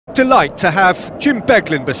Delight to have Jim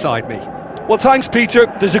Beglin beside me. Well, thanks, Peter.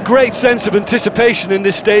 There's a great sense of anticipation in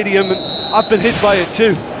this stadium, and I've been hit by it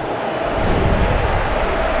too.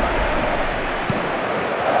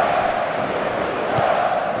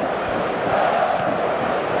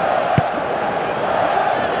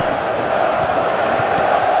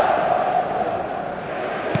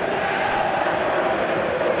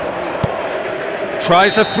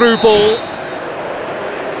 Tries a through ball.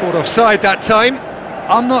 Caught offside that time.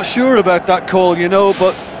 I'm not sure about that call, you know,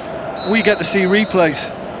 but we get to see replays.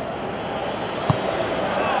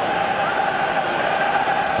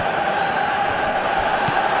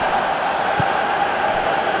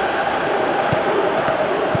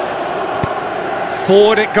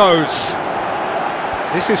 Forward it goes.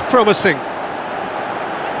 This is promising.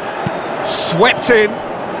 Swept in.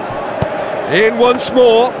 In once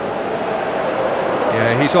more.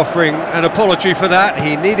 Yeah, he's offering an apology for that.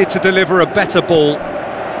 He needed to deliver a better ball.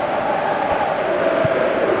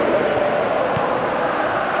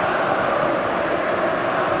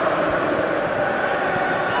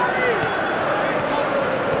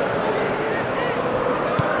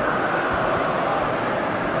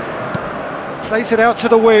 Plays it out to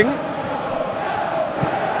the wing.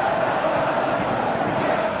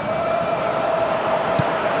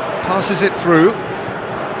 Passes it through.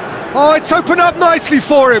 Oh, it's opened up nicely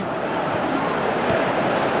for him.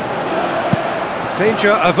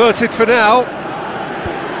 Danger averted for now.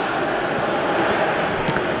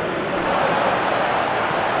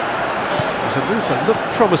 It was a move that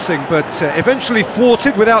looked promising, but eventually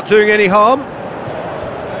thwarted without doing any harm.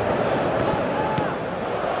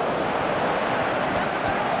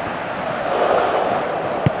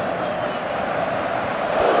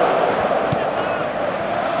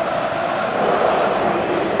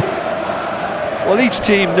 Well, each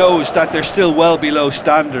team knows that they're still well below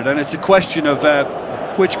standard, and it's a question of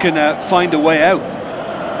which can find a way out.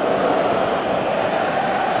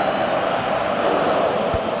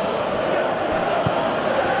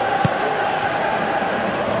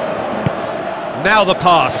 Now the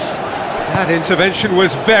pass. That intervention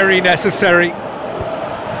was very necessary. He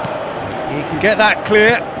can get that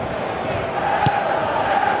clear.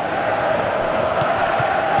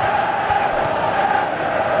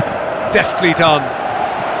 Deftly done.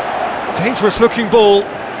 Dangerous looking ball,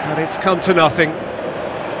 but it's come to nothing.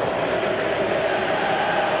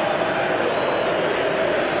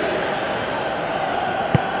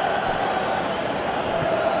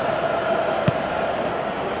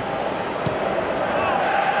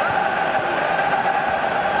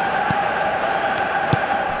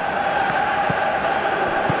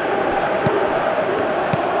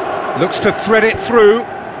 Looks to thread it through.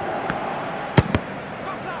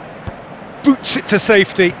 Boots it to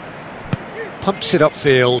safety. Pumps it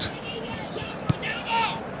upfield.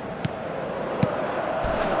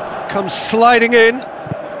 Comes sliding in.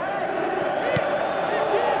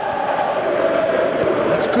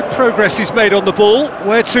 That's good progress he's made on the ball.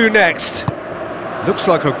 Where to next? Looks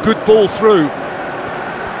like a good ball through.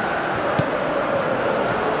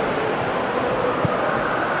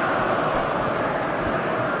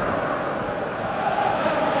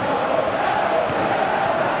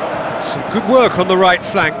 Some good work on the right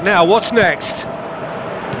flank. Now, what's next?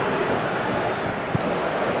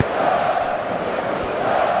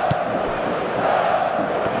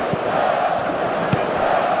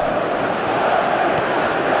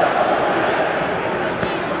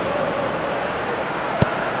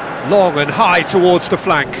 Long and high towards the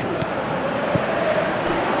flank.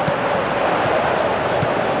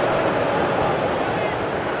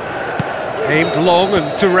 Aimed long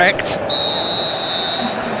and direct.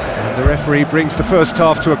 The referee brings the first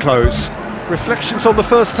half to a close. Reflections on the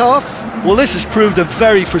first half? Well, this has proved a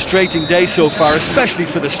very frustrating day so far, especially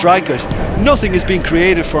for the strikers. Nothing has been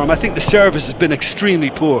created for them. I think the service has been extremely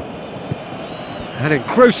poor. An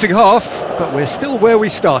engrossing half, but we're still where we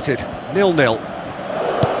started, 0-0.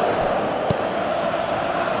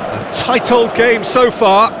 A tight old game so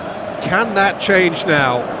far. Can that change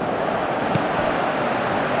now?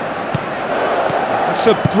 That's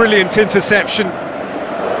a brilliant interception.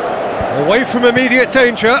 Away from immediate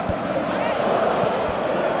danger.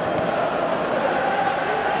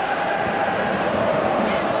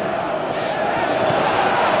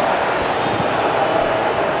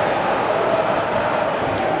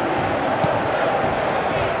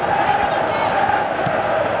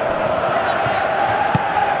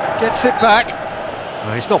 Gets it back.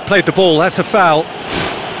 Oh, he's not played the ball, that's a foul.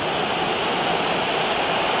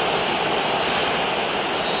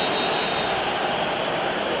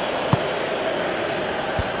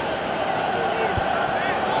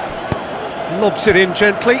 lobs it in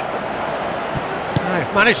gently.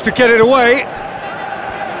 They've managed to get it away.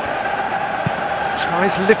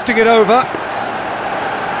 Tries lifting it over.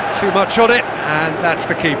 Too much on it, and that's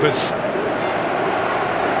the keeper's.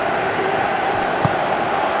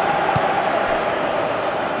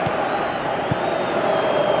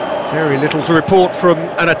 Very little to report from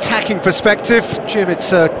an attacking perspective. Jim,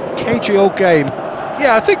 it's a cagey old game.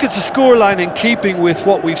 Yeah, I think it's a scoreline in keeping with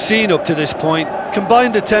what we've seen up to this point.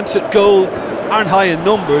 Combined attempts at goal aren't high in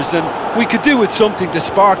numbers, and we could do with something to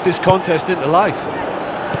spark this contest into life.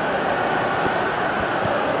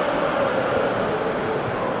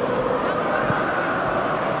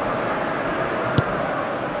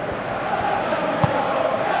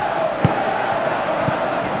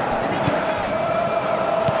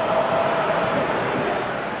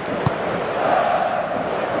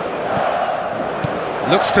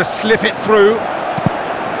 Looks to slip it through.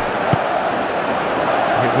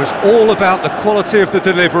 It was all about the quality of the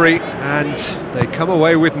delivery, and they come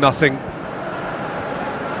away with nothing.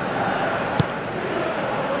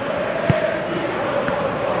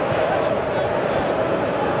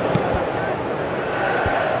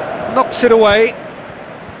 Knocks it away.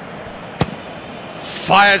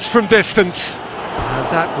 Fires from distance. And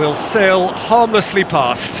that will sail harmlessly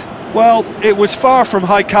past. Well, it was far from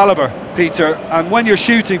high calibre, Peter, and when you're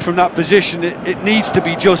shooting from that position, it needs to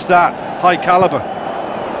be just that, high calibre.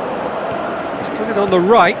 He's put it on the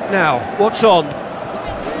right now. What's on?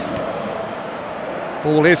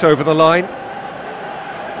 Ball is over the line.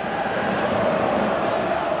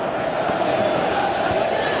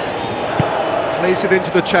 Plays it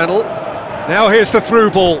into the channel. Now here's the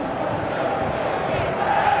through ball.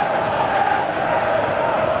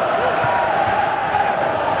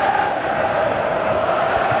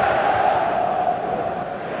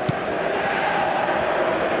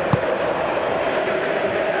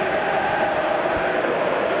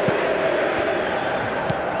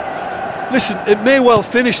 Listen, it may well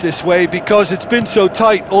finish this way because it's been so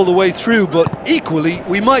tight all the way through, but equally,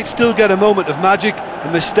 we might still get a moment of magic, a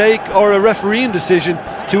mistake or a refereeing decision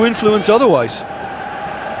to influence otherwise.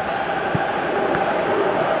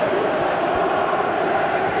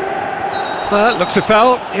 That looks a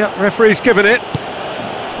foul. Yep, referee's given it.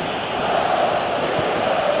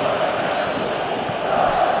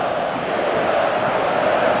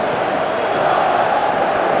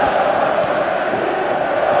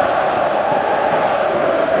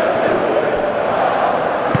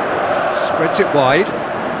 Spreads it wide.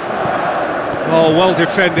 Oh, well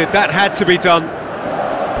defended. That had to be done.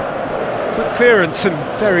 Good clearance and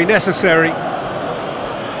very necessary.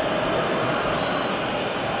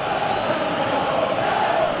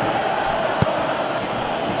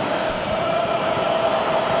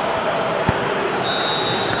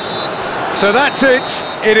 So that's it.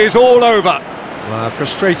 It is all over. Well, a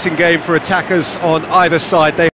frustrating game for attackers on either side.